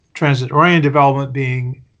transit-oriented development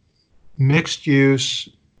being mixed use,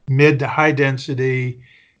 mid to high density,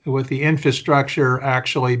 with the infrastructure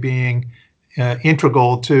actually being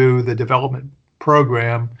integral to the development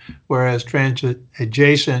program, whereas transit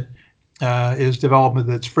adjacent is development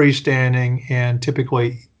that's freestanding and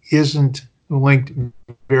typically isn't linked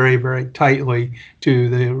very, very tightly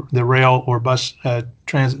to the rail or bus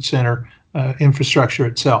transit center infrastructure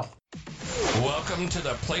itself. Welcome to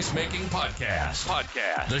the Placemaking Podcast.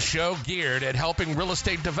 The show geared at helping real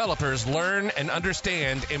estate developers learn and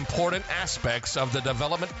understand important aspects of the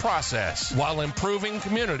development process while improving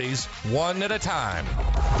communities one at a time.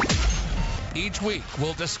 Each week,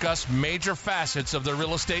 we'll discuss major facets of the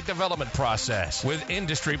real estate development process with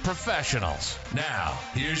industry professionals. Now,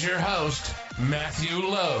 here's your host, Matthew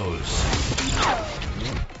Lowe's.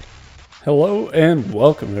 Hello and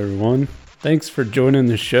welcome, everyone. Thanks for joining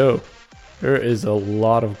the show. There is a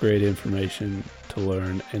lot of great information to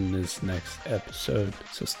learn in this next episode,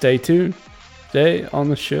 so stay tuned. Today on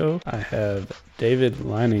the show, I have David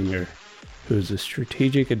Leininger, who is a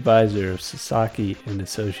strategic advisor of Sasaki and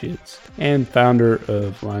Associates and founder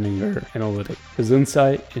of Leininger Analytics. His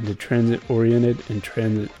insight into transit-oriented and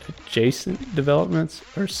transit-adjacent developments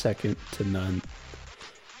are second to none.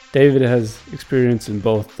 David has experience in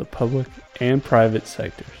both the public and private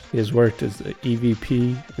sectors. He has worked as the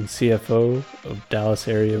EVP and CFO of Dallas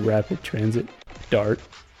Area Rapid Transit, DART,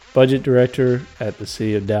 budget director at the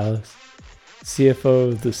City of Dallas, CFO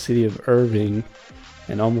of the City of Irving,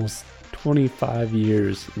 and almost 25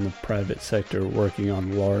 years in the private sector working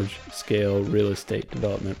on large-scale real estate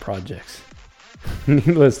development projects.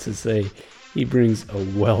 Needless to say, he brings a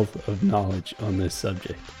wealth of knowledge on this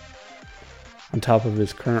subject. On top of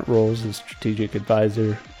his current roles as strategic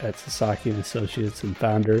advisor at Sasaki and Associates and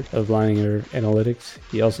founder of Leininger Analytics,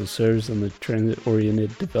 he also serves on the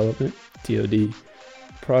Transit-Oriented Development, TOD,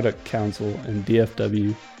 Product Council and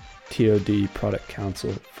DFW, TOD Product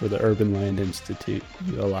Council for the Urban Land Institute,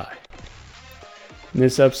 ULI. In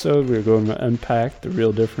this episode, we're going to unpack the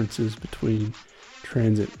real differences between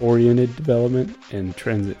transit-oriented development and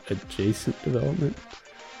transit-adjacent development.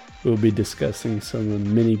 We'll be discussing some of the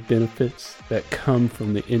many benefits that come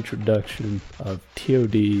from the introduction of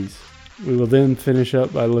TODs. We will then finish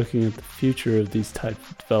up by looking at the future of these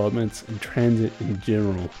types of developments and transit in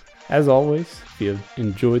general. As always, if you have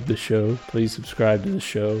enjoyed the show, please subscribe to the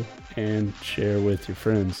show and share with your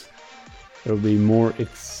friends. There will be more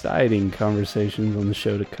exciting conversations on the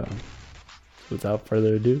show to come. So without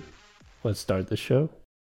further ado, let's start the show.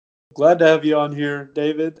 Glad to have you on here,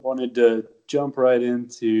 David. Wanted to jump right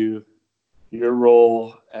into your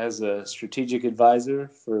role as a strategic advisor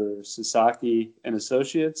for Sasaki and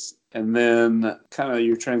Associates, and then kind of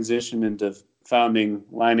your transition into founding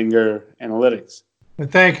Leininger Analytics.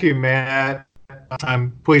 Thank you, Matt.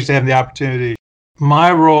 I'm pleased to have the opportunity.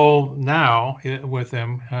 My role now with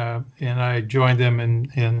them, and I joined them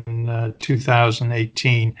in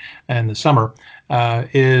 2018 in the summer,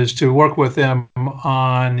 is to work with them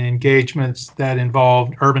on engagements that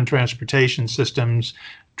involve urban transportation systems,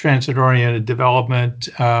 transit-oriented development,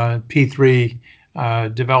 P3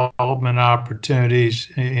 development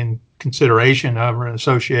opportunities in consideration of or in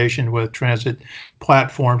association with transit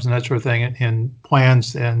platforms and that sort of thing, in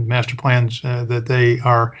plans and master plans that they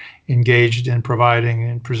are engaged in providing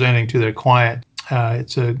and presenting to their client.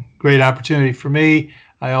 It's a great opportunity for me.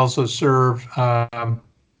 I also serve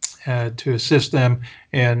to assist them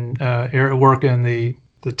in work in the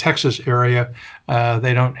Texas area.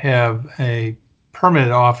 They don't have a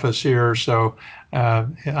permanent office here, so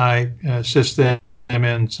I assist them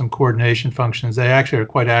in some coordination functions. They actually are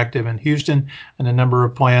quite active in Houston and a number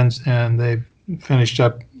of plans, and they've finished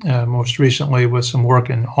up most recently with some work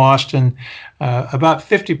in Austin. About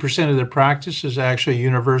 50% of their practice is actually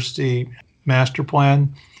university master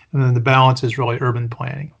plan, and then the balance is really urban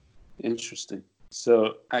planning. Interesting.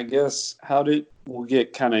 So I guess we'll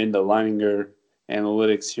get kind of into Leininger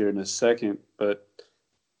Analytics here in a second, but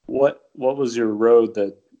what was your road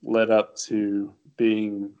that led up to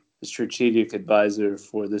being a strategic advisor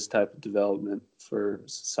for this type of development for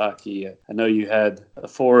Sasaki? I know you had a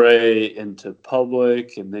foray into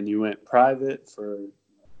public, and then you went private for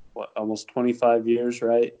almost 25 years,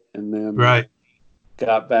 right? And then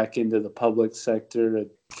got back into the public sector.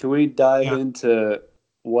 Can we dive into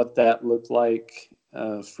what that looked like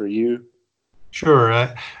for you? Sure.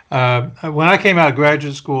 When I came out of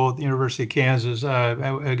graduate school at the University of Kansas,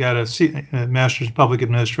 I got a master's in public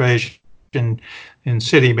administration in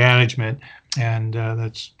city management, and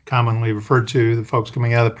that's commonly referred to, the folks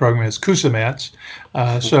coming out of the program, as CUSAMATs.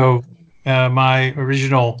 So my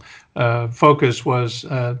original focus was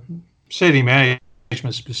city management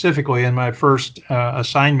management specifically. And my first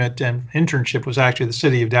assignment and internship was actually the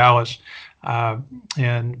city of Dallas,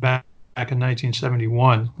 and back in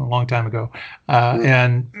 1971, a long time ago,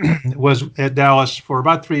 and was at Dallas for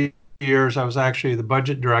about 3 years. I was actually the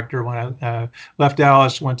budget director when I left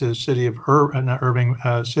Dallas, went to the city of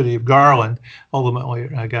city of Garland. Ultimately,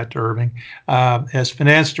 I got to Irving as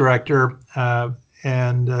finance director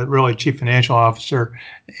and really chief financial officer.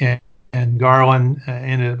 And Garland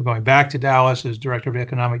ended up going back to Dallas as director of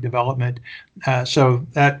economic development. So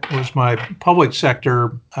that was my public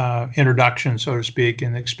sector introduction, so to speak,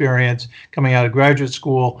 and experience coming out of graduate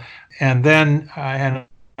school. And then I had an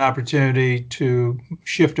opportunity to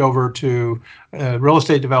shift over to real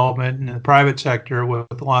estate development in the private sector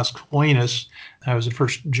with Las Colinas. I was the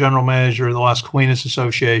first general manager of the Las Colinas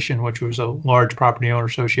Association, which was a large property owner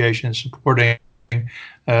association supporting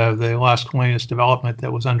the Las Colinas development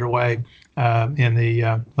that was underway in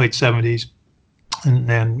the late 70s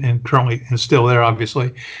and currently is still there,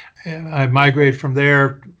 obviously. I migrated from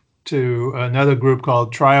there to another group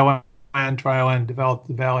called Triland. Triland developed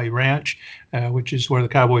the Valley Ranch, which is where the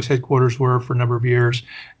Cowboys headquarters were for a number of years,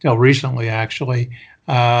 until recently, actually.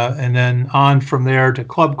 And then on from there to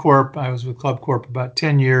Club Corp. I was with Club Corp about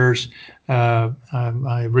 10 years. I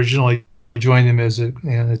originally joined them as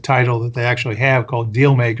a title that they actually have called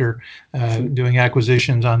Deal Maker, doing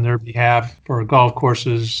acquisitions on their behalf for golf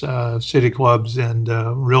courses, city clubs, and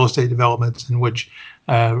real estate developments in which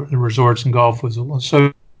resorts and golf was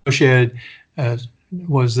associated.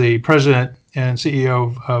 Was the president and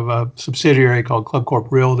CEO of a subsidiary called Club Corp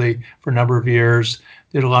Realty for a number of years.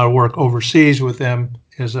 Did a lot of work overseas with them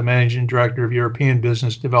as a managing director of European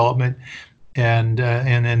business development. And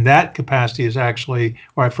in that capacity is actually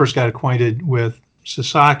where I first got acquainted with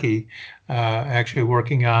Sasaki, actually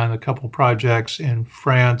working on a couple projects in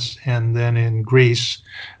France and then in Greece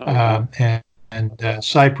and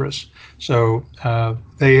Cyprus. So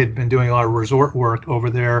they had been doing a lot of resort work over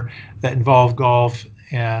there that involved golf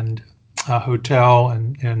and hotel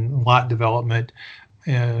and lot development.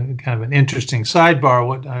 Kind of an interesting sidebar.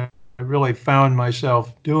 What I really found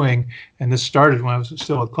myself doing, and this started when I was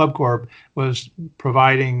still at Club Corp, was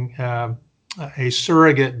providing a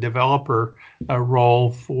surrogate developer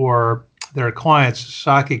role for their clients,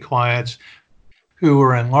 Sasaki clients, who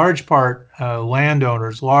were in large part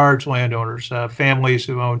landowners, large landowners, families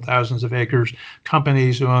who own thousands of acres,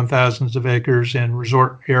 companies who own thousands of acres in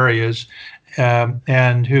resort areas,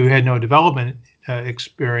 and who had no development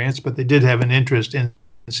experience, but they did have an interest in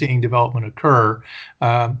seeing development occur.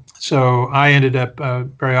 So I ended up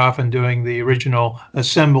very often doing the original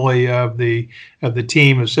assembly of the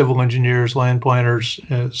team of civil engineers, land planners,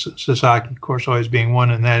 Sasaki, of course, always being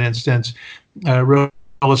one in that instance, real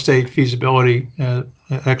estate feasibility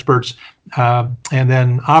experts, and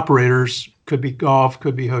then operators, could be golf,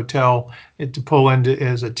 could be hotel, to pull into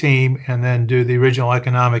as a team and then do the original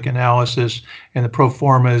economic analysis and the pro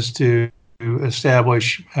formas to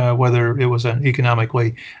establish whether it was an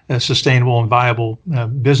economically sustainable and viable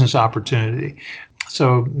business opportunity.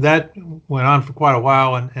 So that went on for quite a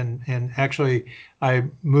while, and actually I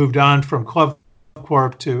moved on from Club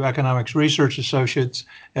Corp to Economics Research Associates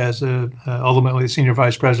as ultimately the Senior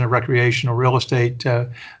Vice President of Recreational Real Estate,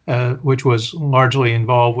 which was largely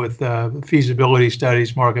involved with feasibility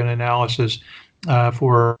studies, market analysis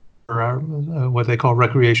for what they call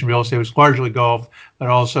recreation real estate. It was largely golf, but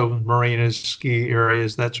also marinas, ski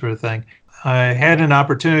areas, that sort of thing. I had an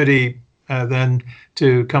opportunity then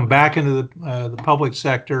to come back into the public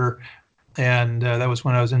sector, and that was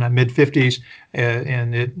when I was in my mid-50s,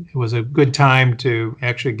 and it was a good time to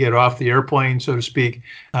actually get off the airplane, so to speak.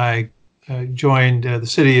 I joined the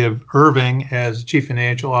city of Irving as chief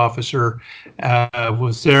financial officer,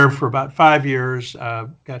 was there for about 5 years,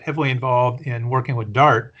 got heavily involved in working with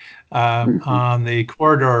DART on the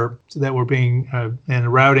corridor that were being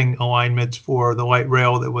and routing alignments for the light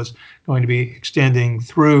rail that was going to be extending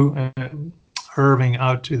through Irving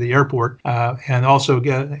out to the airport, and also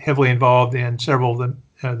get heavily involved in several of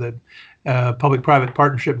the public-private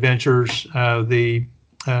partnership ventures, the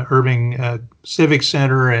Irving Civic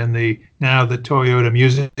Center and now the Toyota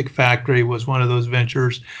Music Factory was one of those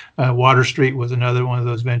ventures. Water Street was another one of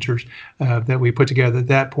those ventures that we put together at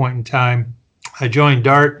that point in time. I joined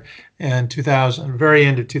DART in very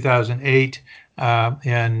end of 2008,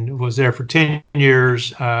 and was there for 10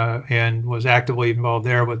 years and was actively involved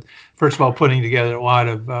there with, first of all, putting together a lot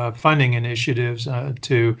of funding initiatives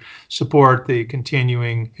to support the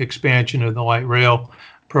continuing expansion of the light rail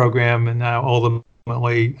program, and now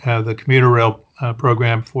ultimately the commuter rail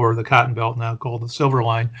program for the Cotton Belt, now called the Silver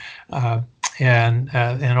Line. and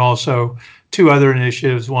also two other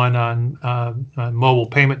initiatives, one on mobile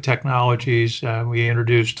payment technologies. We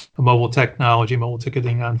introduced a mobile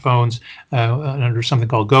ticketing on phones under something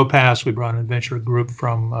called GoPass. We brought an adventure group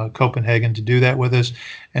from Copenhagen to do that with us.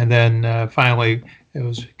 And then finally,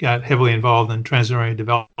 got heavily involved in transit-oriented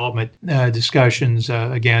development discussions,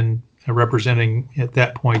 again, representing at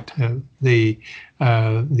that point the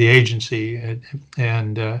agency.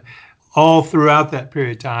 And all throughout that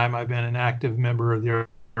period of time, I've been an active member of the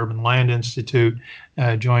Urban Land Institute,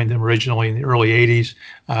 joined them originally in the early 80s,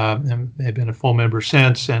 and have been a full member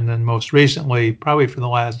since. And then most recently, probably for the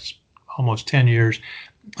last almost 10 years,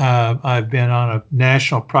 I've been on a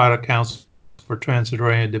national product council for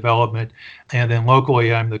transit-oriented development. And then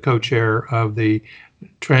locally, I'm the co-chair of the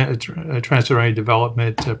Transit-Oriented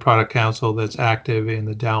Development Product Council that's active in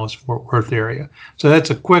the Dallas-Fort Worth area. So that's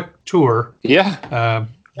a quick tour. Yeah.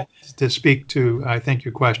 To speak to, I think,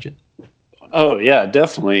 your question. Oh, yeah,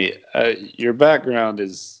 definitely. Your background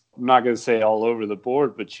is, I'm not going to say all over the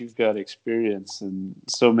board, but you've got experience in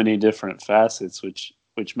so many different facets, which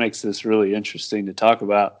makes this really interesting to talk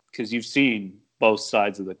about, because you've seen both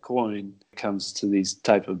sides of the coin when it comes to these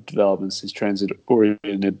type of developments, these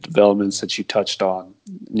transit-oriented developments that you touched on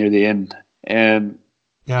near the end. And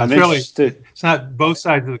yeah, it's not both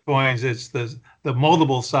sides of the coins, it's the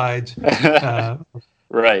multiple sides.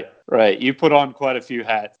 Right. You put on quite a few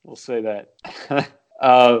hats. We'll say that.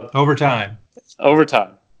 Over time.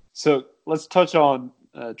 So let's touch on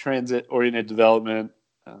transit-oriented development,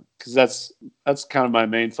 because that's kind of my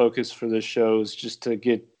main focus for this show, is just to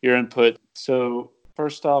get your input. So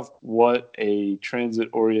first off, what a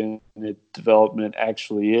transit-oriented development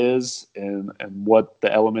actually is, and what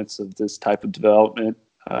the elements of this type of development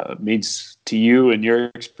means to you and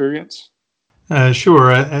your experience.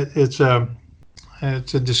 Sure.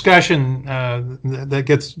 It's a discussion that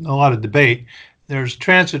gets a lot of debate. There's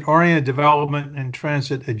transit-oriented development and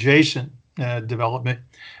transit-adjacent development.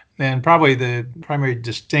 And probably the primary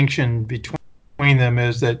distinction between them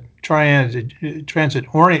is that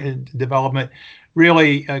transit-oriented development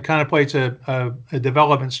really contemplates a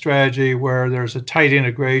development strategy where there's a tight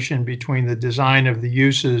integration between the design of the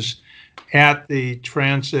uses at the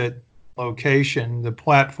transit location, the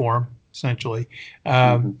platform, essentially,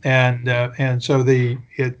 and so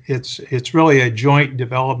it's really a joint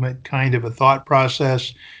development kind of a thought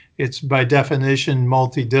process. It's by definition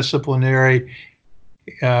multidisciplinary.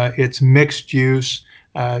 It's mixed use.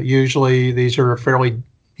 Usually, these are fairly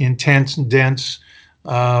intense, dense,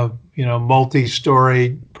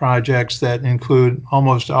 multi-story projects that include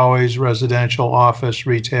almost always residential, office,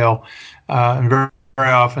 retail, and very, very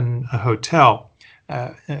often a hotel.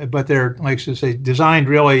 But they're, like I say, designed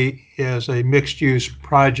really as a mixed-use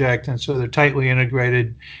project, and so they're tightly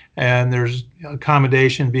integrated, and there's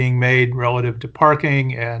accommodation being made relative to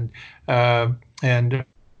parking and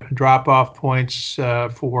drop-off points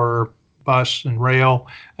for bus and rail.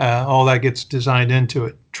 All that gets designed into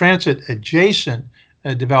it. Transit-adjacent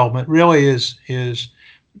development really is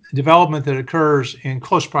development that occurs in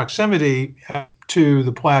close proximity to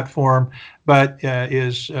the platform, but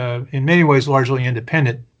is in many ways largely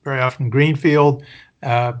independent. Very often greenfield,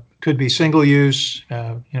 could be single use,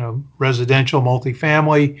 residential,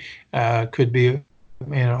 multifamily, could be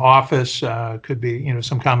office, could be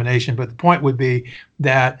some combination. But the point would be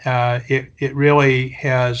that it really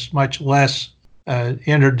has much less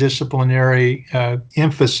interdisciplinary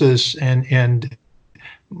emphasis and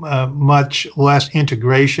much less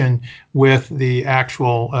integration with the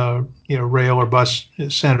actual rail or bus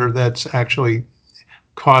center that's actually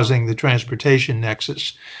causing the transportation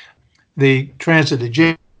nexus. The transit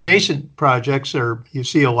adjacent projects you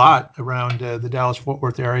see a lot around the Dallas-Fort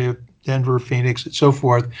Worth area, Denver, Phoenix, and so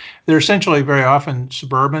forth. They're essentially very often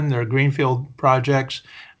suburban. They're greenfield projects,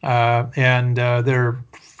 and they're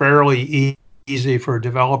fairly easy for a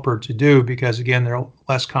developer to do because, again, they're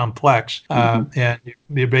less complex. And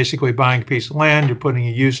you're basically buying a piece of land, you're putting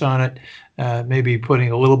a use on it, maybe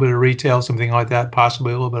putting a little bit of retail, something like that,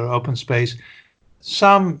 possibly a little bit of open space.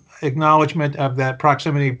 Some acknowledgement of that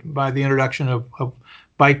proximity by the introduction of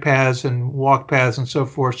bike paths and walk paths and so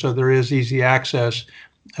forth, so there is easy access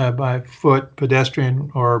by foot,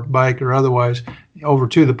 pedestrian, or bike or otherwise over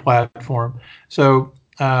to the platform. So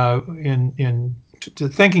to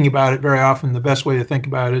thinking about it, very often the best way to think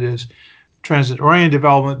about it is transit-oriented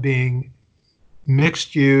development being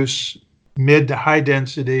mixed use, mid to high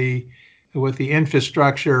density, with the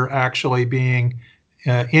infrastructure actually being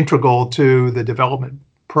integral to the development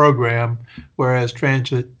program, whereas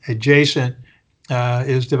transit adjacent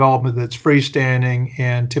is development that's freestanding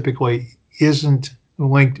and typically isn't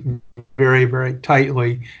linked very, very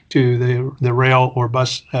tightly to the rail or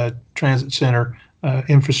bus transit center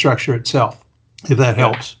infrastructure itself, if that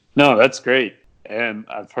helps. No, that's great. And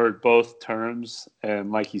I've heard both terms,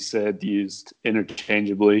 and like you said, used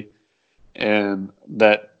interchangeably. And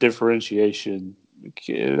that differentiation,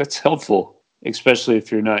 that's helpful, especially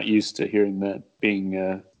if you're not used to hearing that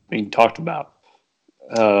being talked about.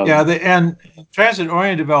 And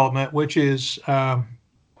transit-oriented development, which is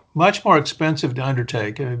much more expensive to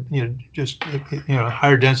undertake.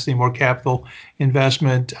 Higher density, more capital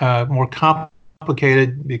investment, more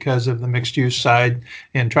complicated because of the mixed-use side,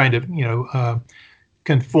 and trying to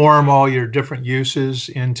conform all your different uses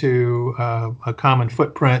into a common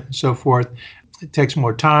footprint and so forth. It takes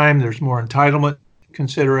more time. There's more entitlement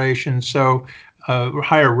considerations, so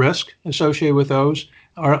higher risk associated with those.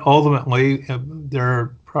 Ultimately,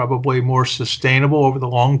 they're probably more sustainable over the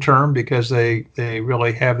long term because they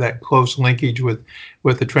really have that close linkage with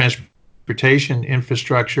the transportation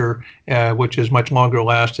infrastructure, which is much longer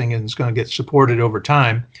lasting and is going to get supported over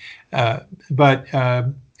time. But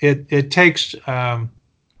it takes a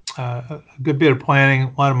good bit of planning,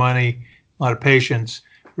 a lot of money, a lot of patience,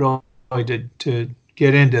 really to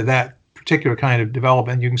get into that particular kind of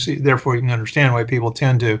development. You can see, therefore, you can understand why people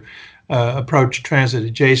tend to approach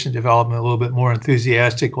transit-adjacent development a little bit more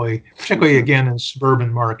enthusiastically, particularly, again, in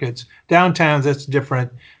suburban markets. Downtowns, that's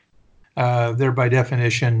different. They're, by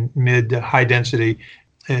definition, mid to high density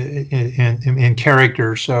in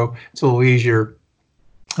character, so it's a little easier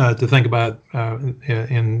to think about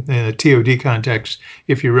in a TOD context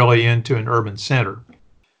if you're really into an urban center.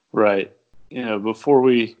 Right. Before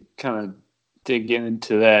we kind of dig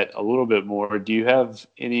into that a little bit more, do you have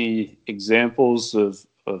any examples of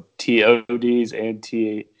TODs and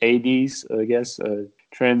TADs, I guess,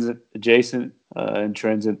 transit adjacent and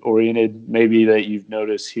transit oriented, maybe that you've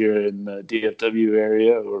noticed here in the DFW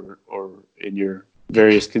area or in your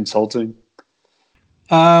various consulting?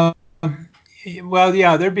 Well,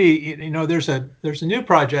 yeah, there'd be, there's a new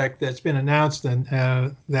project that's been announced and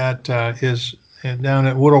that is down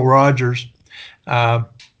at Woodall Rogers, and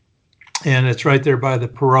it's right there by the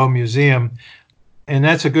Perot Museum. And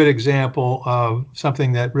that's a good example of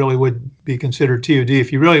something that really would be considered TOD.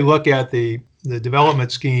 If you really look at the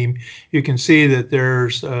development scheme, you can see that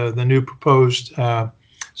there's the new proposed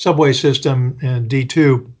subway system in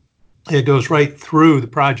D2. It goes right through the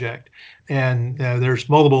project, and there's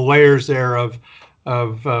multiple layers there of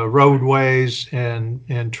roadways and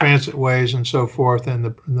transitways and so forth. And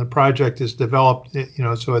the project is developed,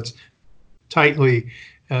 so it's tightly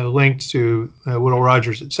linked to Woodall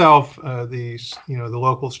Rogers itself, the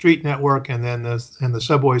local street network, and then the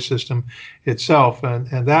subway system itself.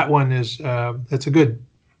 And that one is it's a good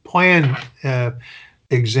plan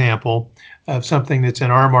example of something that's in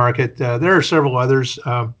our market. There are several others.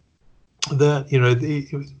 Some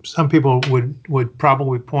people would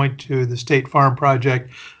probably point to the State Farm project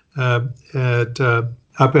up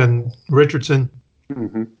in Richardson,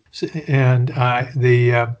 mm-hmm.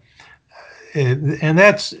 And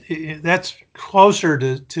that's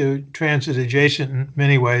closer to transit adjacent in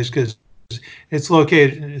many ways because it's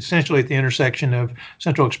located essentially at the intersection of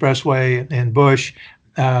Central Expressway and Bush,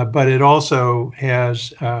 but it also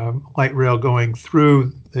has light rail going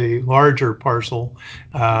through the larger parcel,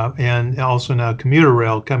 and also now commuter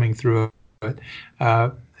rail coming through it.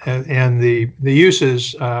 And the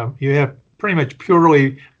uses, you have pretty much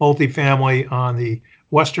purely multifamily on the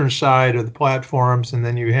western side of the platforms, and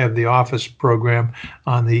then you have the office program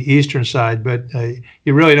on the eastern side. But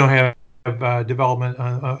you really don't have development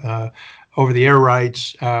over the air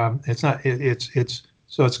rights. It's not.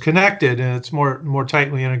 So it's connected and it's more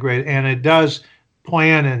tightly integrated, and it does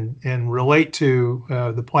plan and relate to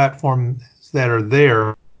the platforms that are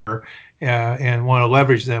there and want to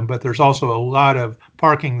leverage them. But there's also a lot of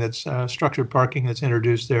parking that's structured parking that's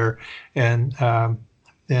introduced there, and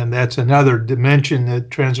that's another dimension that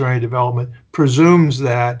transit-oriented development presumes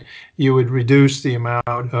that you would reduce the amount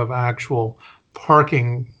of actual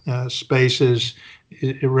parking spaces,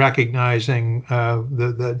 recognizing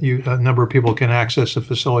that a number of people can access a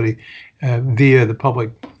facility via the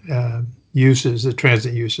public uses, the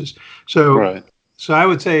transit uses. So, right. So I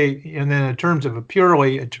would say, and then in terms of a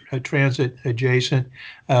purely transit adjacent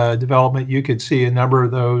development, you could see a number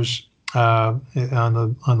of those on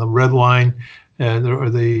the red line. Or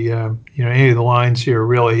any of the lines here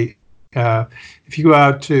really. If you go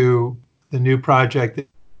out to the new project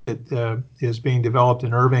that is being developed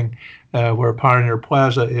in Irving, where Pioneer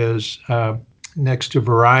Plaza is next to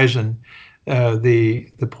Verizon,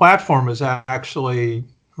 the platform is actually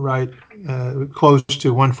right close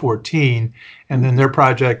to 114, and then their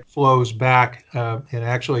project flows back. It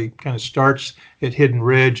actually kind of starts at Hidden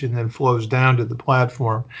Ridge and then flows down to the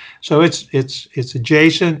platform. So it's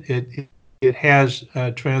adjacent. It has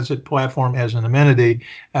a transit platform as an amenity,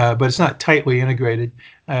 but it's not tightly integrated.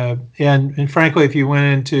 And frankly, if you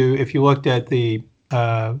looked at the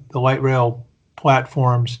light rail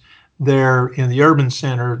platforms there in the urban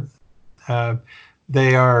center,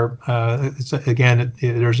 they are, again,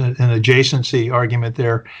 there's an adjacency argument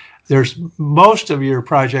there. There's most of your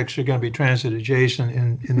projects are going to be transit adjacent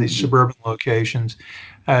in these suburban locations.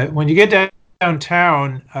 When you get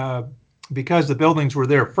downtown, because the buildings were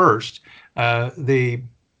there first, the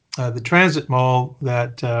transit mall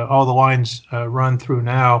that all the lines run through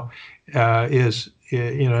now is,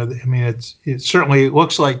 I mean, it certainly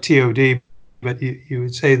looks like TOD, but you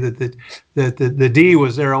would say that the D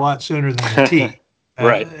was there a lot sooner than the T.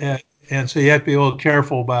 Right. And so you have to be a little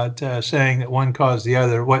careful about saying that one caused the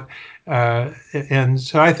other. And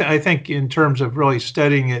so I think in terms of really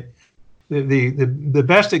studying it, the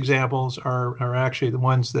best examples are actually the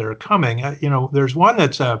ones that are coming. There's one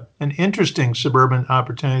that's an interesting suburban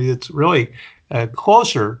opportunity that's really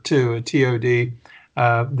closer to a TOD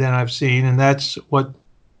than I've seen, and that's what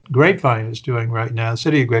Grapevine is doing right now, the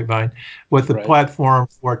city of Grapevine, with the platform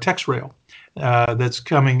for TexRail. That's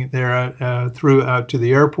coming there through out to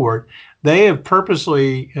the airport. They have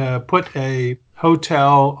purposely put a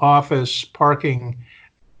hotel, office, parking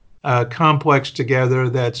complex together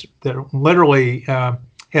that literally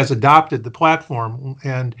has adopted the platform,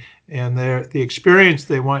 and the experience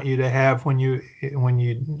they want you to have when you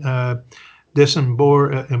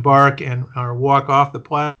embark and or walk off the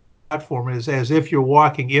platform is as if you're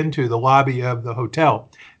walking into the lobby of the hotel.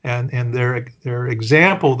 And their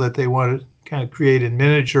example that they want to kind of create in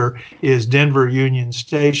miniature is Denver Union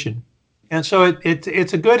Station. And so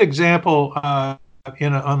it's a good example on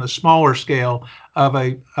a smaller scale of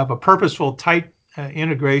a purposeful tight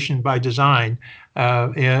integration by design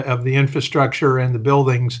of the infrastructure and the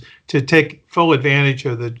buildings to take full advantage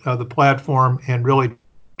of the platform and really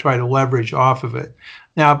try to leverage off of it.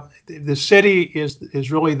 Now, the city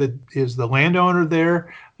is really the landowner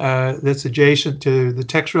there that's adjacent to the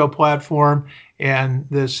TexRail platform, and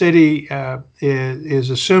the city is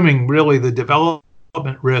assuming really the development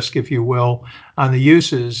risk, if you will, on the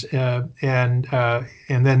uses, and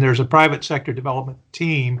then there's a private sector development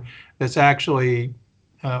team that's actually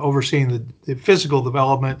overseeing the physical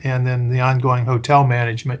development and then the ongoing hotel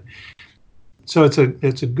management. So it's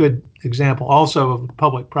a good example also of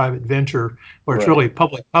public-private venture, where it's really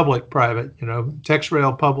public-private.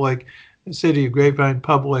 TexRail public, the city of Grapevine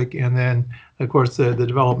public, and then of course the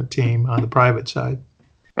development team on the private side.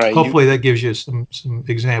 Right. Hopefully that gives you some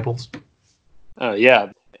examples.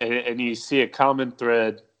 Yeah, and you see a common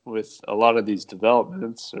thread with a lot of these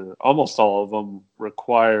developments, or almost all of them,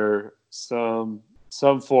 require some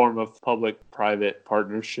form of public-private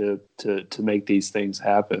partnership to make these things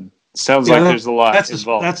happen. Sounds like there's a lot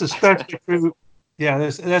involved. That's especially true. Yeah,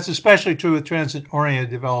 that's especially true with transit-oriented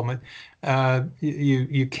development.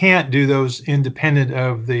 You can't do those independent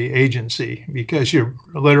of the agency, because you're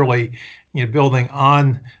literally building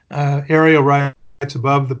on aerial rights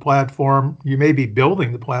above the platform. You may be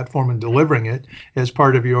building the platform and delivering it as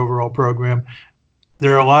part of your overall program.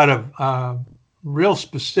 There are a lot of real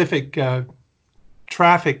specific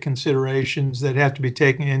traffic considerations that have to be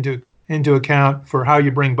taken into account for how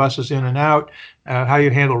you bring buses in and out, how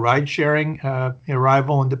you handle ride sharing,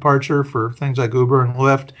 arrival and departure for things like Uber and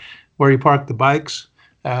Lyft, where you park the bikes,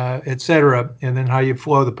 et cetera, and then how you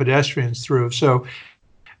flow the pedestrians through. So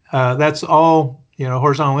that's all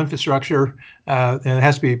horizontal infrastructure, and it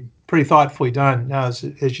has to be pretty thoughtfully done. Now, as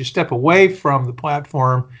you step away from the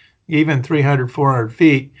platform, even 300, 400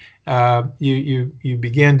 feet, you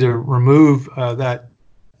begin to remove that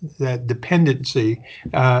dependency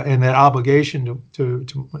and that obligation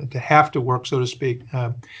to have to work, so to speak.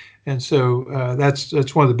 And so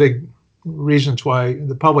that's one of the big reasons why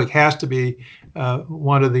the public has to be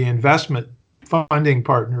one of the investment funding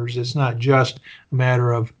partners. It's not just a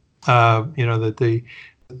matter of that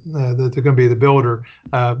they're going to be the builder,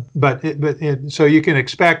 so you can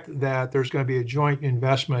expect that there's going to be a joint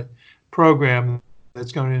investment program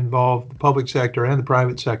that's going to involve the public sector and the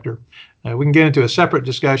private sector. We can get into a separate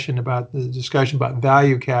discussion about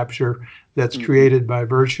value capture that's created by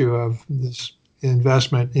virtue of this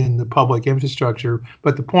investment in the public infrastructure.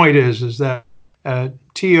 But the point is that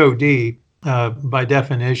TOD, by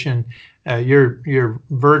definition, you're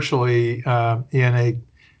virtually in a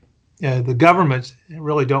the governments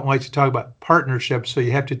really don't like to talk about partnerships, so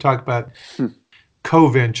you have to talk about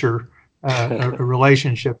co-venture a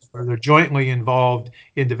relationship where they're jointly involved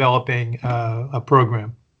in developing a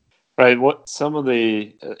program. Right. What some of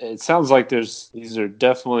the it sounds like these are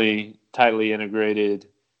definitely tightly integrated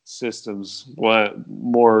systems. What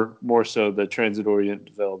more so the transit oriented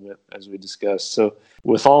development as we discussed. So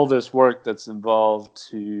with all this work that's involved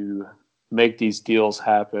to make these deals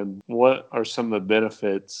happen, what are some of the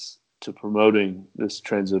benefits to promoting this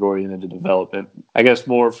transit oriented development? I guess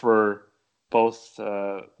more for both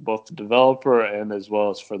the developer and as well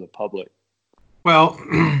as for the public. Well,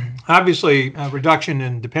 obviously, reduction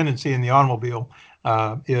in dependency in the automobile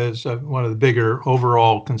is one of the bigger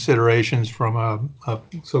overall considerations from a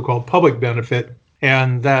so-called public benefit,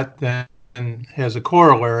 and that then has a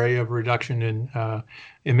corollary of reduction in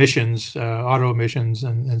emissions, auto emissions,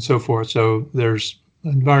 and so forth. So there's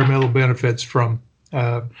environmental benefits from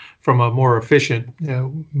a more efficient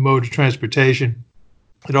mode of transportation.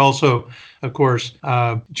 It also, of course,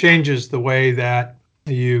 changes the way that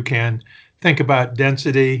you can think about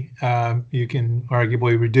density. You can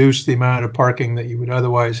arguably reduce the amount of parking that you would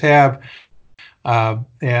otherwise have,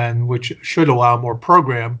 and which should allow more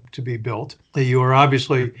program to be built. You are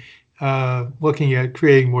obviously looking at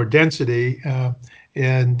creating more density,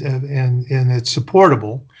 and it's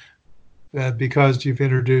supportable. Because you've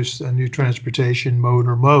introduced a new transportation mode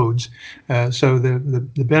or modes. So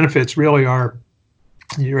the benefits really are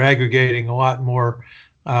you're aggregating a lot more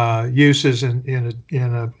uses in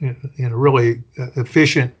a really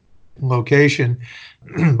efficient location.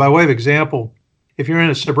 By way of example, if you're in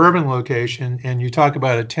a suburban location and you talk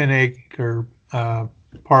about a 10-acre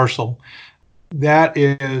parcel, that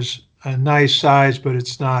is a nice size, but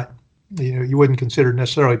it's not, you wouldn't consider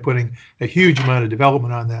necessarily putting a huge amount of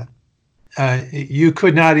development on that. You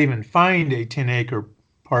could not even find a 10-acre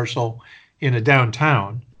parcel in a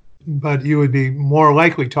downtown, but you would be more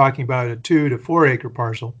likely talking about a 2 to 4 acre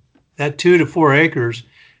parcel. That 2 to 4 acres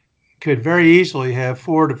could very easily have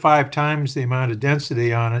 4 to 5 times the amount of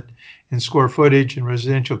density on it in square footage and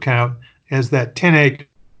residential count as that 10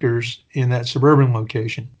 acres in that suburban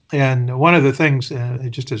location. And one of the things,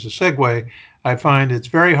 just as a segue, I find it's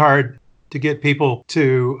very hard to get people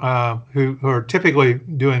to who are typically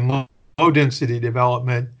doing low density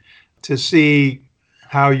development to see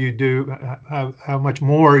how you do, how much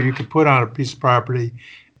more you could put on a piece of property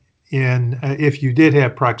in if you did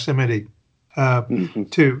have proximity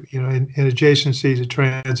to, in adjacency to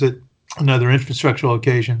transit and other infrastructure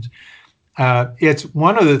locations. It's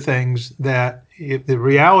one of the things that the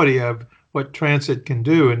reality of what transit can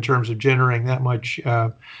do in terms of generating that much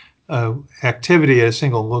activity at a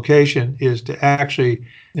single location is to actually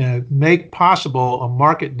make possible a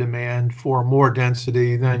market demand for more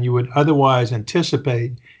density than you would otherwise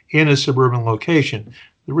anticipate in a suburban location.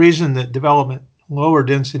 The reason that lower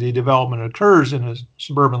density development occurs in a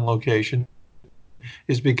suburban location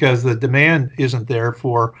is because the demand isn't there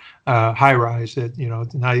for high rise,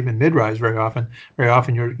 not even mid rise very often. Very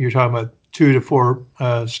often you're talking about 2 to 4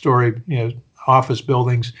 story office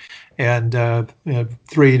buildings and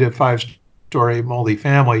 3 to 5 story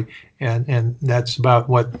multifamily, and that's about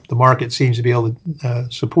what the market seems to be able to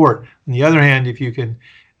support. On the other hand, if you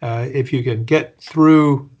can get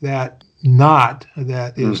through that knot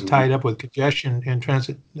that is tied up with congestion and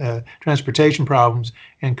transportation problems,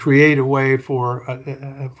 and create a way for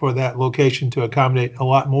that location to accommodate a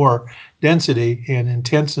lot more density and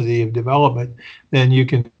intensity of development, then you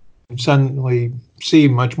can suddenly see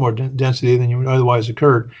much more density than you would otherwise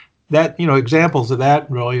occurred. That, examples of that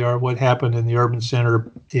really are what happened in the urban center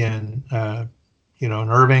in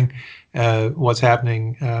Irving, what's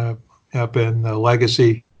happening up in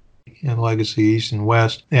Legacy East and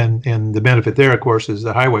West, and the benefit there, of course, is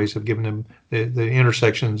the highways have given them the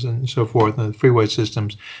intersections and so forth, and the freeway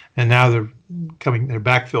systems, and now they're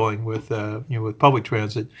backfilling with public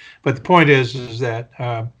transit. But the point is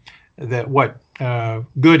that what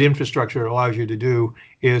good infrastructure allows you to do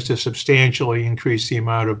is to substantially increase the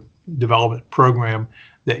amount of development program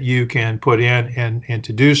that you can put in, and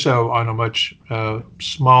to do so on a much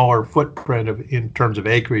smaller footprint in terms of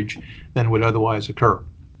acreage than would otherwise occur.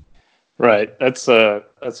 Right. That's a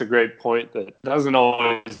great point that doesn't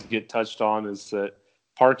always get touched on, is that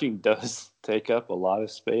parking does take up a lot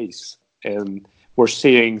of space. And we're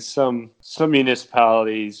seeing some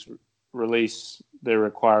municipalities release their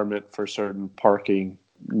requirement for certain parking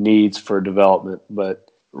needs for development.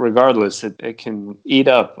 But regardless, it can eat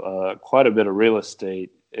up quite a bit of real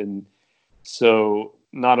estate. And so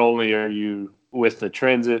not only are you with the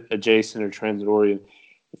transit adjacent or transit oriented,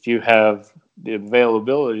 if you have the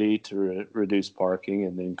availability to reduce parking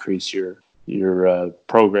and increase your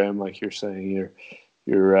program, like you're saying,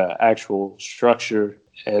 your actual structure,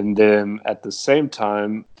 And then at the same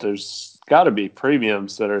time, there's got to be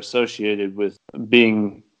premiums that are associated with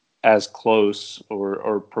being as close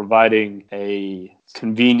or providing a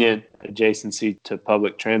convenient adjacency to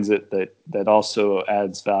public transit that also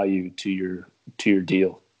adds value to your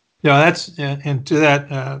deal. Yeah, and to that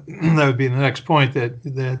that would be the next point, that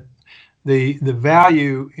the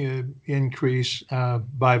value increase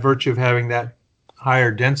by virtue of having that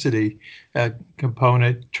higher density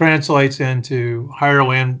component translates into higher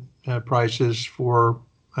land prices for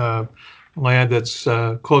land that's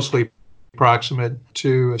closely proximate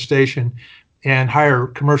to a station, and higher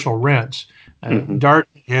commercial rents. DART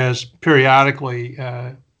has periodically,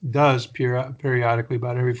 about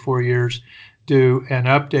every 4 years, do an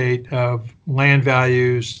update of land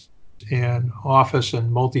values and office and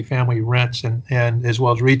multifamily rents, and as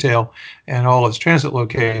well as retail and all its transit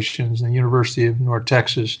locations. And the University of North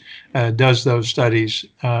Texas does those studies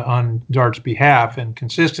on DART's behalf, and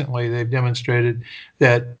consistently they've demonstrated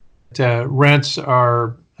that rents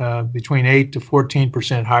are between 8 to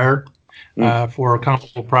 14% higher for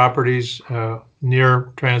comparable properties near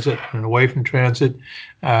transit and away from transit,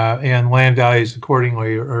 and land values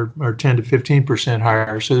accordingly are 10 to 15%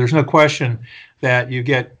 higher. So there's no question that you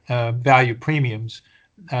get value premiums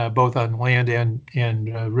both on land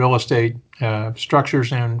and real estate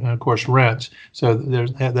structures, and of course rents. So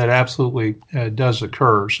that absolutely does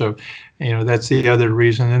occur. So that's the other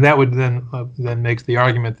reason, and that would then makes the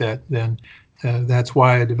argument that then that's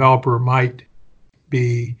why a developer might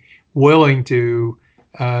be willing to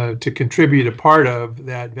contribute a part of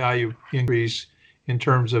that value increase in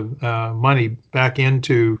terms of money back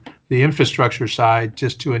into the infrastructure side,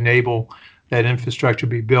 just to enable that infrastructure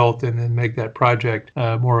be built and then make that project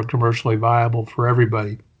more commercially viable for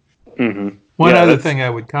everybody. Mm-hmm. One other thing I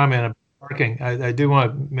would comment on parking, I do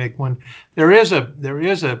want to make one. There is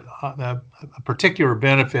a particular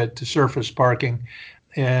benefit to surface parking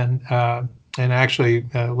and actually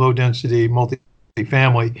low density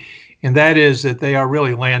multifamily, and that is that they are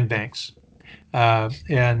really land banks.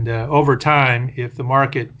 And over time, if the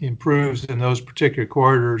market improves in those particular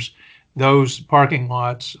corridors, those parking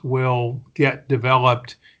lots will get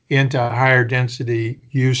developed into higher density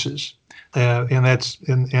uses,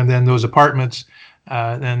 and then those apartments,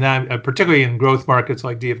 and that particularly in growth markets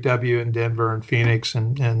like DFW and Denver and Phoenix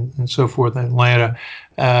and so forth, in Atlanta,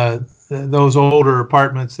 those older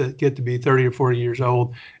apartments that get to be 30 or 40 years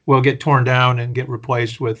old will get torn down and get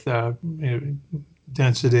replaced with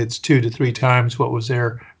density that's 2 to 3 times what was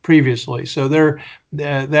there previously. So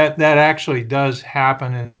that actually does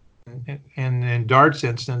happen. In DART's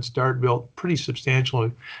instance, DART built pretty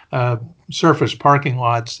substantial surface parking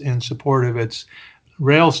lots in support of its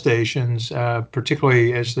rail stations,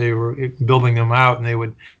 particularly as they were building them out,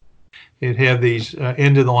 and it'd have these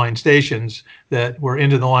end-of-the-line stations that were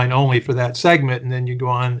end-of-the-line only for that segment, and then you go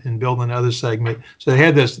on and build another segment. So they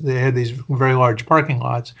had these very large parking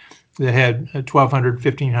lots that had 1,200,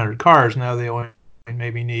 1,500 cars. Now they only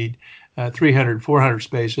maybe need 300, 400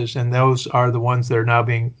 spaces, and those are the ones that are now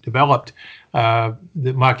being developed. The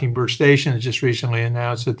Mockingbird Station has just recently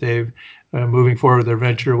announced that they've moving forward with their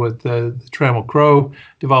venture with the Trammell Crow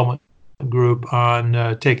Development Group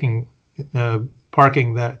on taking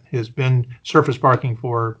parking that has been surface parking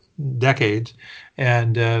for decades,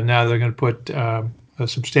 and now they're going to put a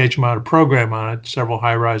substantial amount of program on it, several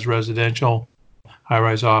high-rise residential,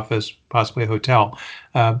 high-rise office, possibly a hotel.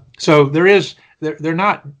 So they're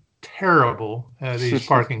not terrible, these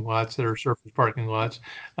parking lots that are surface parking lots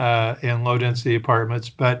and low-density apartments,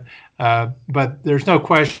 but there's no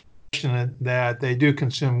question that they do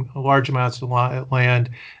consume large amounts of land.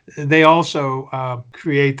 They also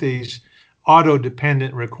create these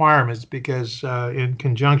auto-dependent requirements because in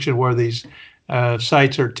conjunction where these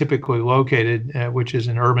sites are typically located, which is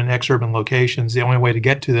in urban, ex-urban locations, the only way to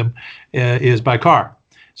get to them is by car.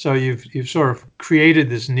 So you've sort of created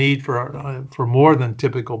this need for more than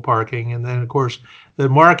typical parking, and then of course the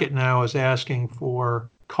market now is asking for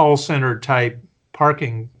call center type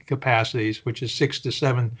parking capacities, which is 6 to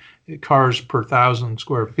 7 cars per 1,000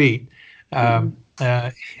 square feet. And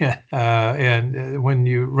when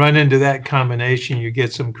you run into that combination, you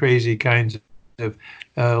get some crazy kinds of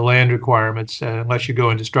land requirements, unless you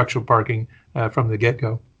go into structural parking from the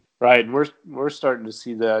get-go. Right, and we're starting to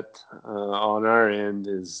see that on our end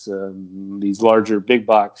is these larger big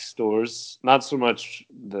box stores. Not so much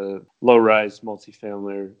the low-rise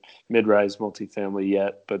multifamily or mid-rise multifamily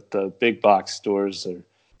yet, but the big box stores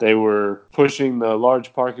they were pushing the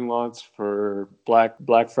large parking lots for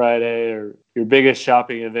Black Friday or your biggest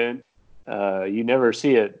shopping event. You never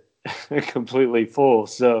see it completely full,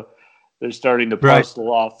 so they're starting to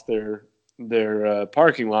parcel off their their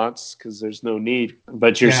parking lots because there's no need.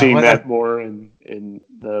 But you're Yeah, seeing well, that more in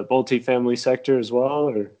the multifamily sector as well,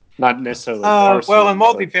 or not necessarily well, in parceling,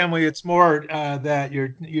 but multifamily, it's more that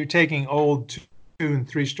you're taking old 2 and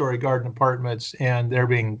 3 story garden apartments and they're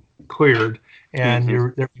being cleared, and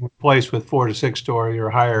they're being replaced with 4 to 6 story or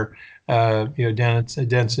higher,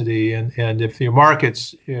 density. And if your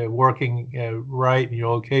market's working right and your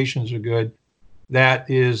locations are good, that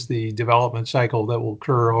is the development cycle that will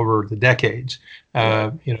occur over the decades.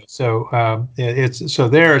 Right. It's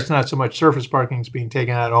not so much surface parking is being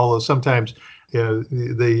taken out, although sometimes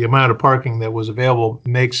the amount of parking that was available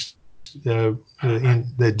makes the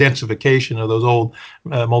densification of those old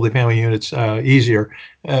multifamily units easier.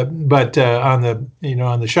 But on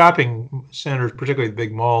the shopping centers, particularly the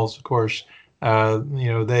big malls, of course,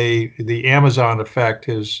 the Amazon effect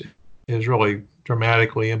has really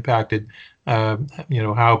dramatically impacted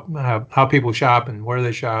how people shop and where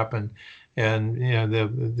they shop, and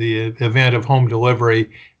the event of home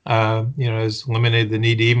delivery has eliminated the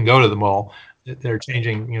need to even go to the mall. They're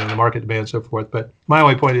changing the market demand and so forth. But my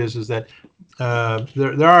only point is that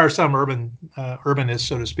there are some urbanists,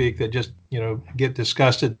 so to speak, that just get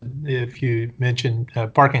disgusted if you mention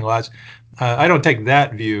parking lots. I don't take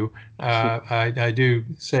that view. I do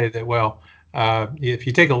say that, well, if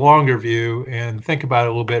you take a longer view and think about it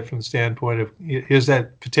a little bit from the standpoint of, is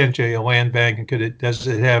that potentially a land bank, and does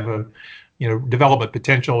it have a development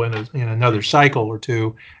potential in another cycle or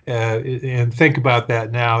two, and think about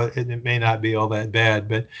that now, it may not be all that bad.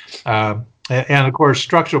 But and of course,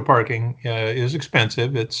 structural parking is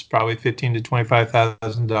expensive. It's probably $15,000 to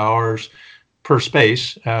 $25,000 per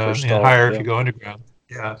space, per and stall, higher if yeah. you go underground.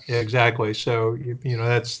 Yeah, exactly. So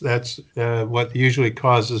that's what usually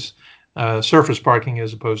causes surface parking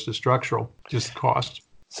as opposed to structural, just cost.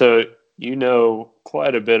 So you know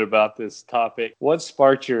quite a bit about this topic. What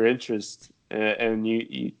sparked your interest, and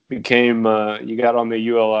you became you got on the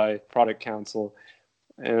ULI Product Council,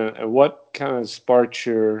 and what kind of sparked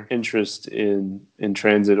your interest in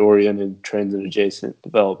transit-oriented, transit-adjacent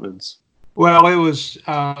developments? Well, it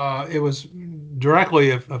was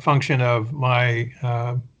directly a function of my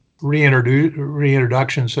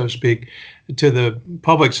reintroduction, so to speak, to the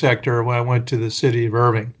public sector when I went to the city of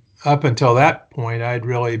Irving. Up until that point, I'd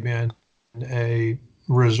really been a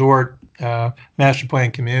resort master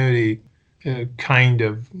plan community kind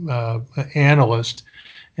of analyst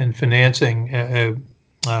and financing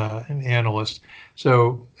analyst.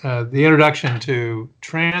 So the introduction to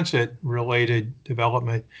transit-related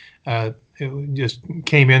development it just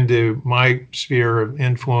came into my sphere of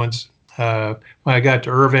influence when I got to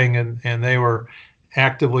Irving, and they were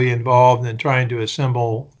actively involved in trying to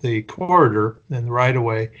assemble the corridor and the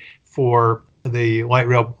right-of-way for the light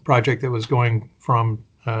rail project that was going from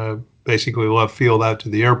basically Love Field out to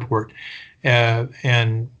the airport.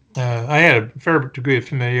 And I had a fair degree of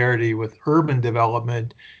familiarity with urban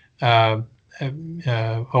development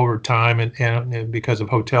over time, and because of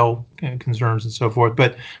hotel concerns and so forth,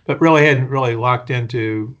 but really hadn't really locked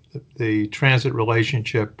into the transit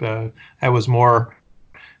relationship. I was more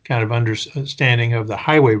kind of understanding of the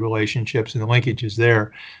highway relationships and the linkages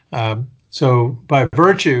there. So by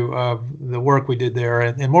virtue of the work we did there,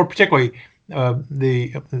 and more particularly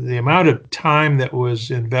the amount of time that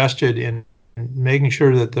was invested in making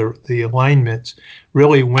sure that the alignments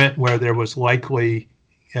really went where there was likely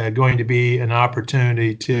going to be an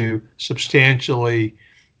opportunity to substantially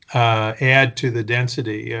add to the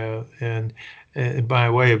density. And by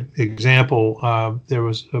way of example, there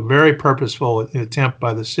was a very purposeful attempt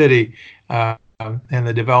by the city and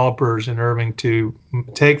the developers in Irving to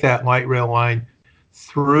take that light rail line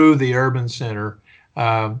through the urban center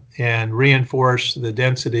and reinforce the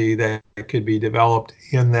density that could be developed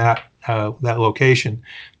in that location.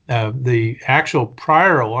 The actual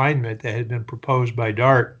prior alignment that had been proposed by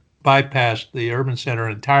DART bypassed the urban center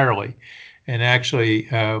entirely, and actually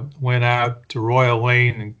went out to Royal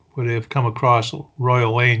Lane and would have come across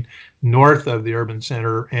Royal Lane north of the urban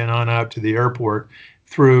center and on out to the airport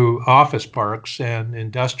through office parks and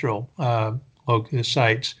industrial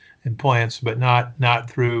sites and plants, but not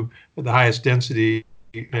through the highest density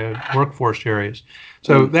workforce areas.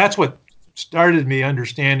 So that's what started me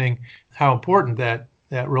understanding how important that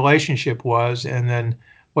relationship was, and then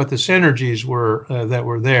what the synergies were that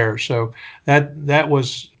were there. So that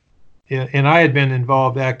was, and I had been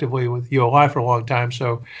involved actively with ULI for a long time,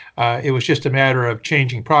 so it was just a matter of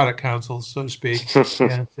changing product councils, so to speak,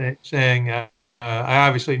 and saying, I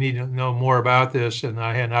obviously need to know more about this, and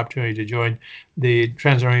I had an opportunity to join the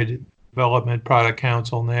Transit-Oriented Development Product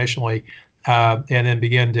Council nationally and then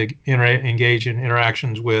begin to engage in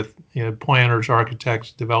interactions with planners,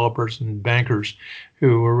 architects, developers, and bankers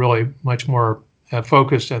who were really much more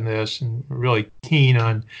focused on this and really keen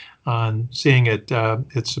on seeing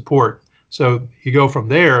its support. So you go from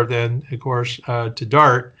there, then of course to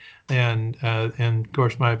DART, and of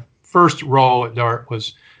course my first role at DART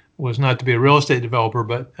was not to be a real estate developer,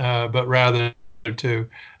 but rather to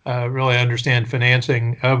really understand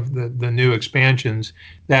financing of the new expansions.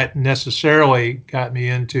 That necessarily got me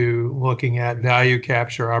into looking at value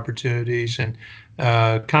capture opportunities and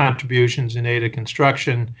contributions in aid of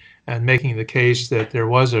construction, and making the case that there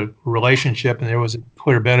was a relationship and there was a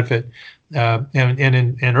clear benefit. And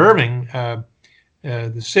in Irving,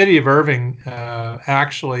 the city of Irving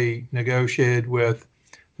actually negotiated with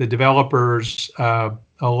the developers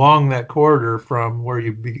along that corridor from where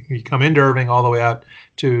you come into Irving all the way out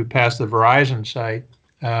to past the Verizon site.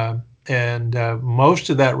 And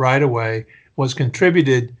most of that right-of-way was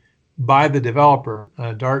contributed by the developer.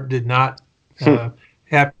 DART did not have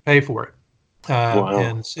to pay for it. Wow.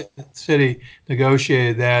 And the city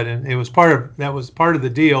negotiated that, and it was part of the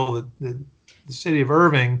deal that the city of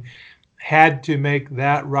Irving had to make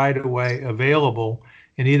that right-of-way available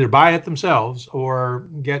and either buy it themselves or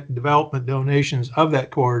get development donations of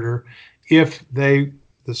that corridor if the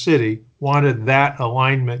city wanted that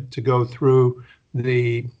alignment to go through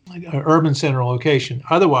the urban center location.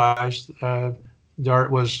 Otherwise,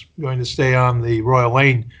 DART was going to stay on the Royal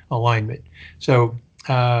Lane alignment. So,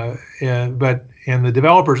 and the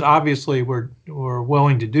developers obviously were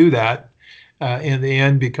willing to do that in the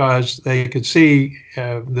end, because they could see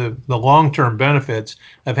the long-term benefits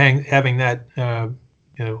of having that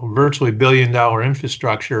virtually $1 billion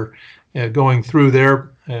infrastructure going through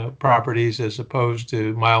their properties as opposed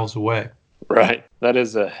to miles away. Right. That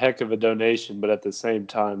is a heck of a donation, but at the same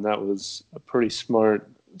time, that was a pretty smart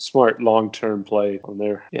long-term play on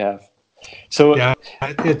their behalf. So yeah,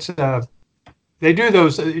 it's they do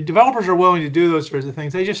those. Developers are willing to do those sorts of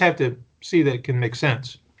things. They just have to see that it can make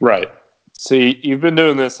sense. Right. See, you've been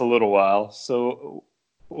doing this a little while. So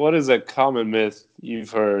what is a common myth you've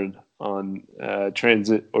heard on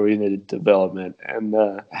transit-oriented development, and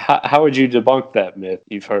how would you debunk that myth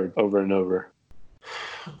you've heard over and over?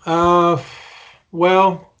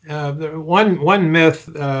 Well, one myth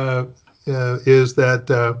is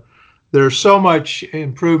that there's so much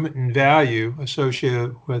improvement in value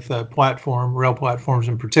associated with rail platforms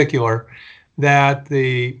in particular, that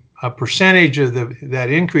a percentage of that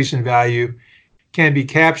increase in value can be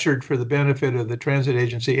captured for the benefit of the transit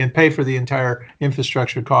agency and pay for the entire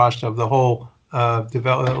infrastructure cost of the whole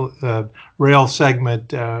rail segment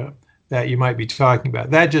that you might be talking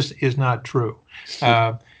about. That just is not true. It's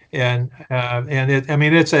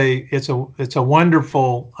a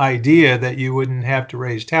wonderful idea that you wouldn't have to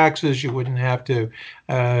raise taxes, you wouldn't have to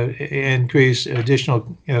increase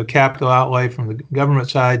additional capital outlay from the government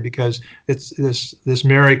side, because it's this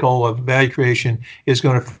miracle of value creation is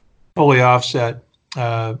going to fully offset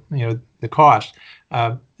the cost.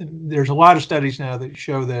 There's a lot of studies now that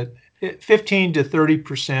show that 15 to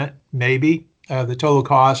 30% maybe the total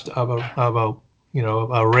cost of a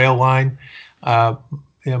rail line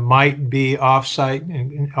might be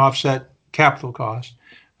offset capital cost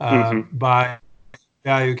by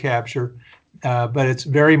value capture, but it's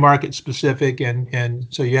very market specific, and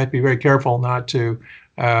so you have to be very careful not to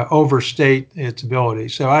overstate its ability.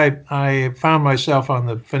 So I found myself on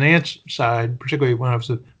the finance side, particularly when I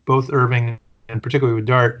was at both Irving and particularly with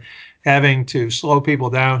DART, having to slow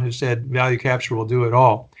people down who said value capture will do it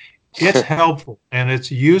all. It's helpful and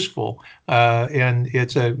it's useful, and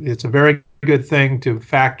it's a very good thing to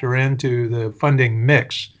factor into the funding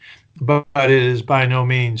mix, but it is by no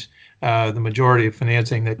means the majority of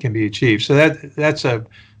financing that can be achieved. So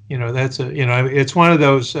it's one of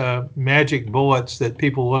those magic bullets that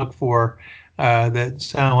people look for that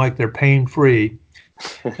sound like they're pain-free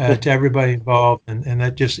to everybody involved, and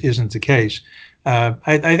that just isn't the case.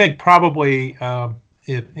 I think probably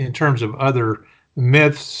in terms of other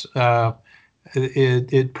myths,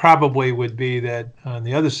 it probably would be that on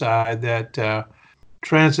the other side, that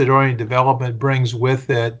transit-oriented development brings with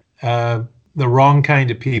it the wrong kind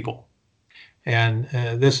of people. And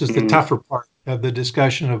this is the tougher part of the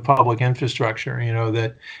discussion of public infrastructure,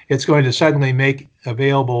 that it's going to suddenly make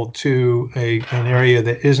available to an area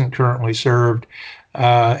that isn't currently served,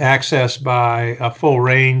 access by a full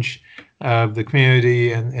range of the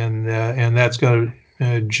community, and that's going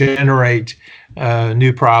to generate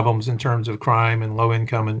new problems in terms of crime and low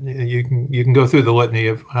income, and you can go through the litany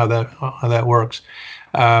of how that works.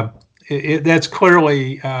 That's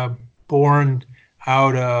clearly born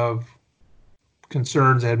out of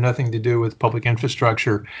concerns that have nothing to do with public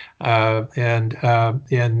infrastructure. And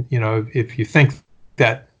if you think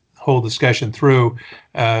that whole discussion through,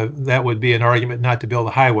 that would be an argument not to build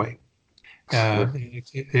a highway.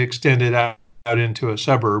 Extend it out into a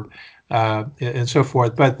suburb, and so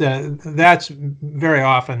forth. But that's very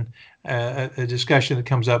often a discussion that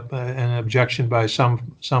comes up, an objection by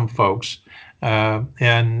some folks,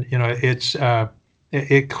 and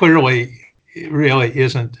it clearly really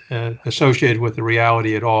isn't associated with the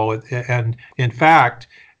reality at all. And in fact,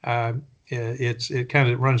 it kind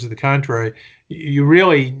of runs to the contrary. You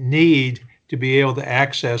really need to be able to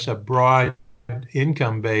access a broad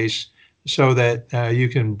income base so that you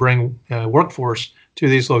can bring workforce to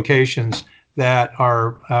these locations that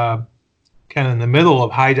are kind of in the middle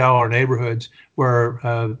of high dollar neighborhoods where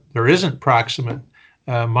there isn't proximate,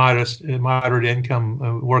 moderate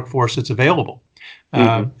income workforce that's available.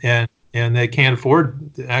 And they can't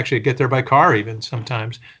afford to actually get there by car even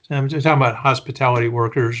sometimes. So I'm just talking about hospitality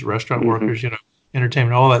workers, restaurant workers,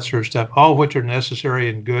 entertainment, all that sort of stuff, all of which are necessary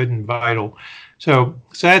and good and vital. So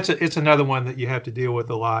it's another one that you have to deal with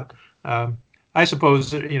a lot. I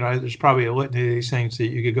suppose, there's probably a litany of these things that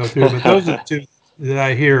you could go through, but those are the two that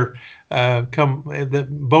I hear that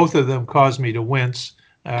both of them cause me to wince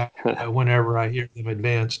whenever I hear them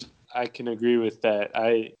advanced. I can agree with that.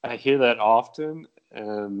 I hear that often.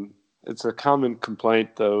 It's a common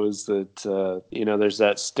complaint, though, is that there's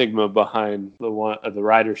that stigma behind the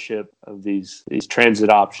ridership of these transit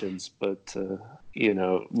options, but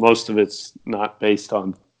most of it's not based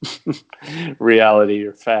on reality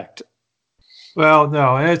or fact. Well,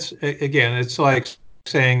 no, it's like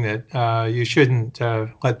saying that you shouldn't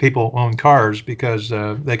let people own cars because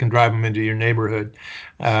they can drive them into your neighborhood.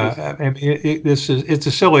 It's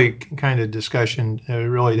a silly kind of discussion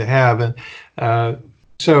really to have, and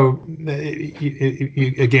so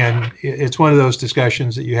again, it's one of those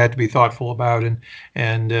discussions that you have to be thoughtful about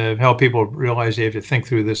and help people realize they have to think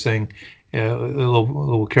through this thing a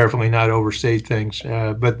little carefully, not overstate things.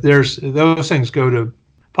 But those things go to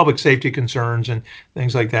public safety concerns and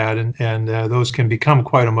things like that, and those can become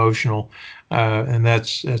quite emotional, and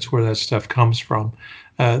that's where that stuff comes from.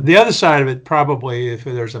 The other side of it, probably, if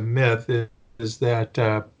there's a myth, is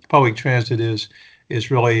that public transit is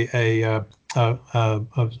really a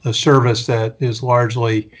service that is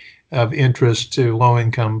largely of interest to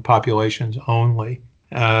low-income populations only.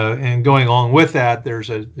 And going along with that, there's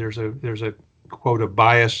a quote, a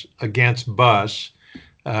bias against bus.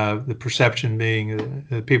 The perception being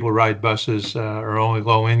that people who ride buses are only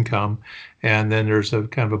low income, and then there's a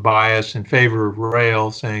kind of a bias in favor of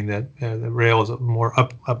rail, saying that the rail is a more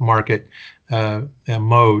upmarket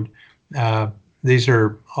mode. These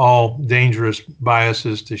are all dangerous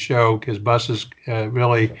biases to show, because buses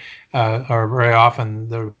really are very often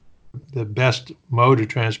the best mode of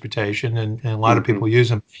transportation, and a lot of people use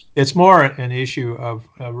them. It's more an issue of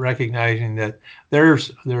recognizing that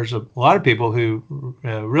there's a lot of people who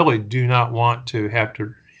really do not want to have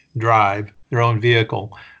to drive their own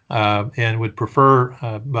vehicle and would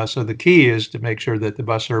prefer bus. So the key is to make sure that the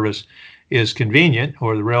bus service is convenient,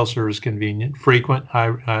 or the rail service convenient, frequent,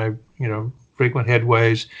 frequent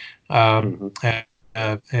headways,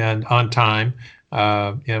 and on time,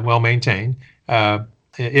 and well maintained.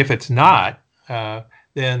 If it's not,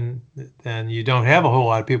 then you don't have a whole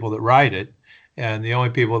lot of people that ride it, and the only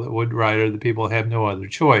people that would ride it are the people that have no other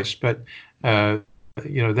choice. But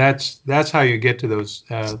that's how you get to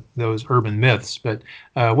those urban myths. But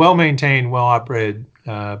well maintained, well operated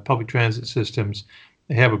public transit systems,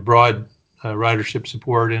 they have a broad ridership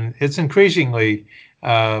support, and it's increasingly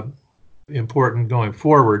important going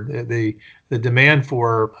forward. The demand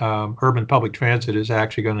for urban public transit is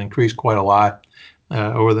actually going to increase quite a lot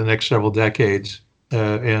over the next several decades,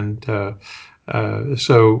 and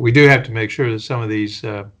so we do have to make sure that some of these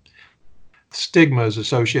stigmas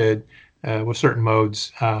associated with certain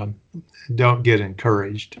modes don't get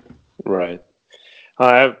encouraged. Right.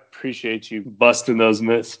 I appreciate you busting those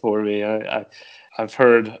myths for me. I've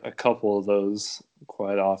heard a couple of those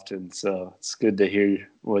quite often, so it's good to hear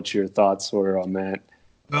what your thoughts were on that.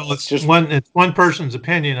 Well, it's one person's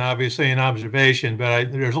opinion, obviously, an observation,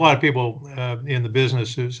 but there's a lot of people in the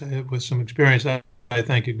business with some experience that I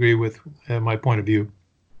think agree with my point of view.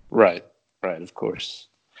 Right, of course.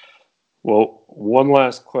 Well, one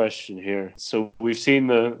last question here. So we've seen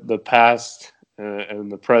the past and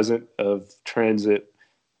the present of transit.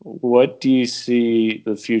 What do you see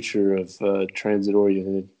the future of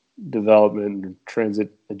transit-oriented development and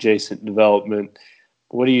transit-adjacent development?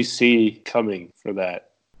 What do you see coming for that?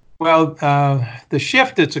 Well, the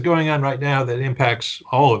shift that's going on right now that impacts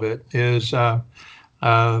all of it is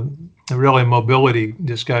really mobility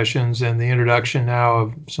discussions and the introduction now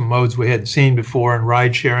of some modes we hadn't seen before in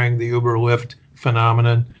ride sharing, the Uber Lyft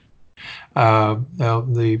phenomenon,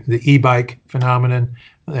 the e-bike phenomenon,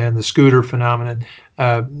 and the scooter phenomenon.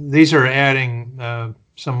 These are adding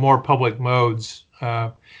some more public modes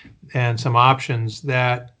and some options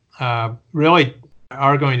that really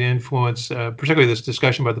are going to influence, particularly this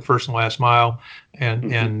discussion about the first and last mile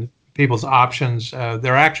and people's options.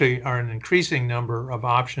 There actually are an increasing number of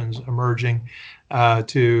options emerging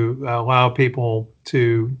to allow people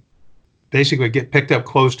to basically get picked up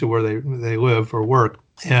close to where they live or work,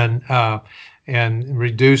 and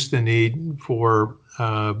reduce the need for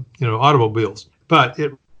automobiles. But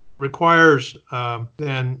it requires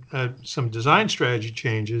then some design strategy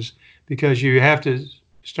changes, because you have to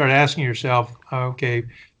start asking yourself, okay,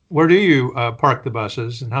 where do you park the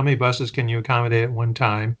buses, and how many buses can you accommodate at one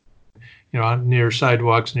time? Near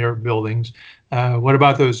sidewalks, near buildings. What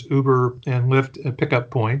about those Uber and Lyft pickup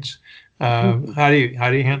points? How do you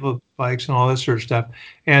handle bikes and all this sort of stuff?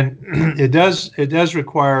 And it does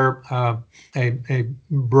require a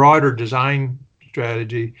broader design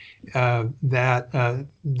strategy that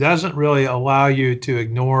doesn't really allow you to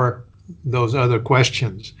ignore those other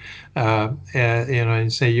questions.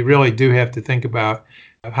 And say you really do have to think about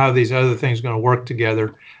how these other things are going to work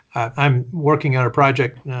together. I'm working on a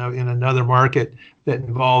project now in another market that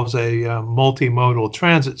involves a multimodal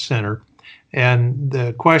transit center. And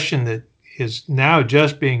the question that is now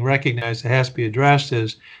just being recognized that has to be addressed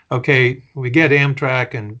is, okay, we get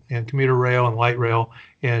Amtrak and commuter rail and light rail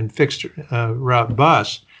and fixed route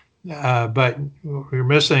bus, but we're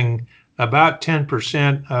missing about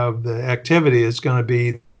 10% of the activity is going to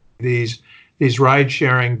be these ride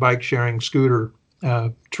sharing, bike sharing, scooter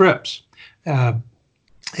trips. And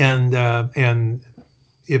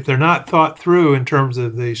if they're not thought through in terms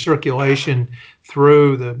of the circulation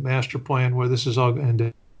through the master plan where this is all in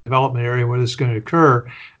the development area where this is going to occur,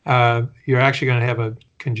 you're actually going to have a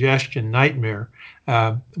congestion nightmare,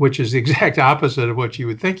 which is the exact opposite of what you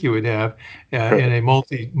would think you would have in a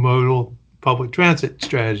multimodal public transit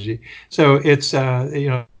strategy. So it's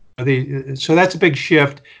so that's a big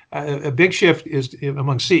shift. A big shift is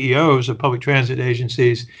among CEOs of public transit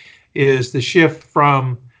agencies is the shift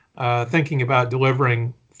from thinking about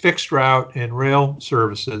delivering fixed route and rail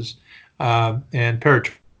services and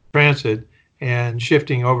paratransit, and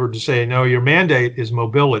shifting over to say, no, your mandate is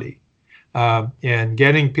mobility and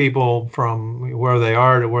getting people from where they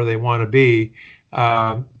are to where they want to be,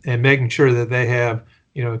 and making sure that they have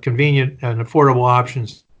convenient and affordable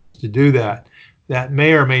options to do that. That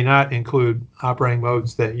may or may not include operating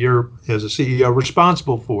modes that you're, as a CEO,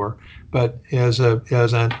 responsible for, but as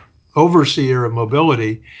an overseer of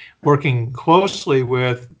mobility, working closely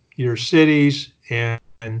with your cities and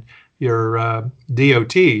your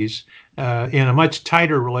DOTs in a much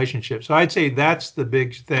tighter relationship. So I'd say that's the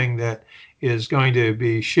big thing that is going to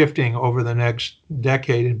be shifting over the next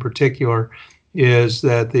decade in particular, is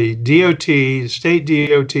that the DOTs, state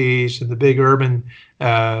DOTs, and the big urban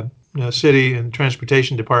city and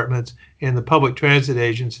transportation departments and the public transit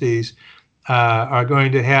agencies are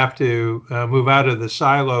going to have to move out of the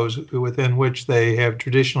silos within which they have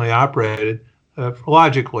traditionally operated,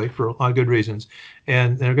 logically, for a lot of good reasons.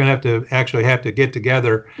 And they're going to have to get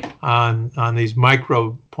together on these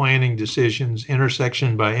micro planning decisions,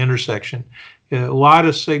 intersection by intersection. A lot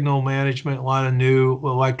of signal management, a lot of new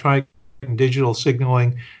electronic and digital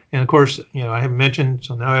signaling. And of course, I haven't mentioned,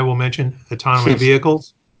 so now I will mention autonomous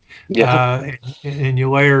vehicles. Yeah. And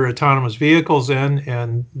you layer autonomous vehicles in,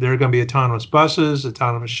 and there are going to be autonomous buses,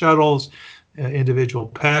 autonomous shuttles, individual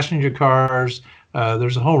passenger cars.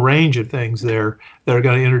 There's a whole range of things there that are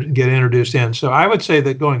going to get introduced in. So I would say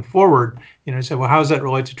that going forward, you say, well, how does that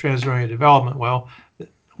relate to transit-oriented development? Well,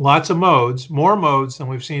 lots of modes, more modes than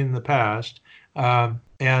we've seen in the past,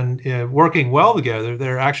 and working well together,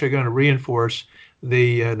 they're actually going to reinforce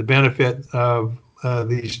the benefit of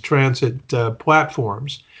these transit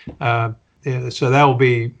platforms. So that will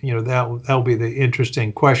be, that will be the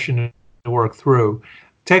interesting question to work through.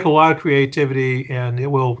 Take a lot of creativity, and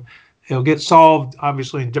it'll get solved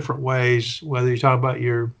obviously in different ways. Whether you're talking about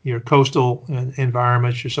your coastal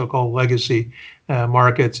environments, your so-called legacy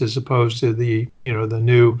markets, as opposed to the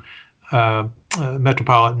new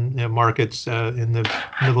metropolitan markets in the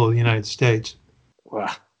middle of the United States.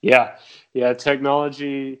 Wow. Yeah.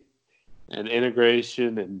 Technology and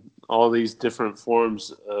integration and all these different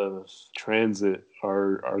forms of transit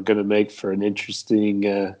are going to make for an interesting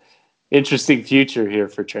future here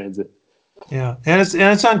for transit. Yeah, and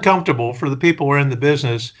it's uncomfortable for the people who are in the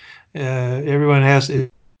business. Everyone has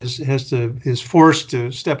is forced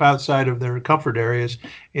to step outside of their comfort areas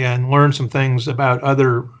and learn some things about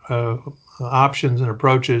other options and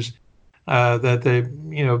approaches that they,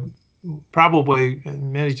 probably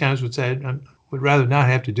many times would say, I would rather not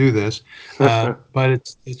have to do this. But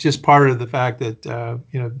it's just part of the fact that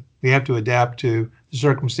we have to adapt to the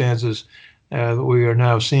circumstances that we are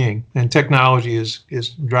now seeing, and technology is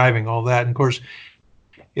driving all that. And of course,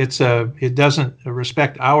 it doesn't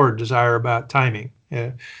respect our desire about timing.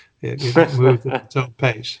 It moves at its own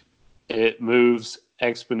pace. It moves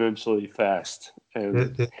exponentially fast,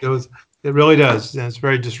 and it really does, and it's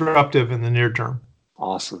very disruptive in the near term.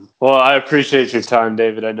 Awesome. Well, I appreciate your time,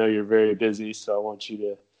 David. I know you're very busy, so I want you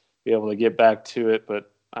to be able to get back to it.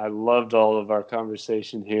 But I loved all of our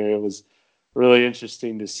conversation here. It was really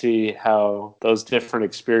interesting to see how those different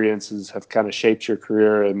experiences have kind of shaped your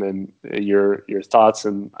career, and then your thoughts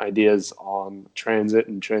and ideas on transit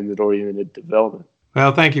and transit-oriented development.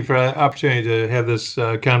 Well, thank you for the opportunity to have this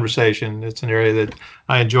conversation. It's an area that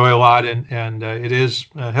I enjoy a lot, and it is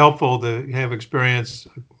helpful to have experience,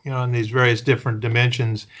 in these various different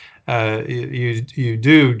dimensions. You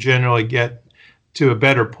do generally get to a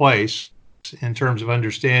better place in terms of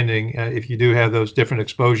understanding if you do have those different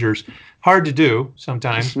exposures. Hard to do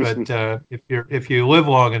sometimes, but if you live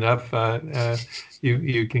long enough,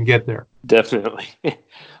 you can get there. Definitely.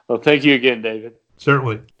 Well, thank you again, David.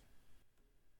 Certainly.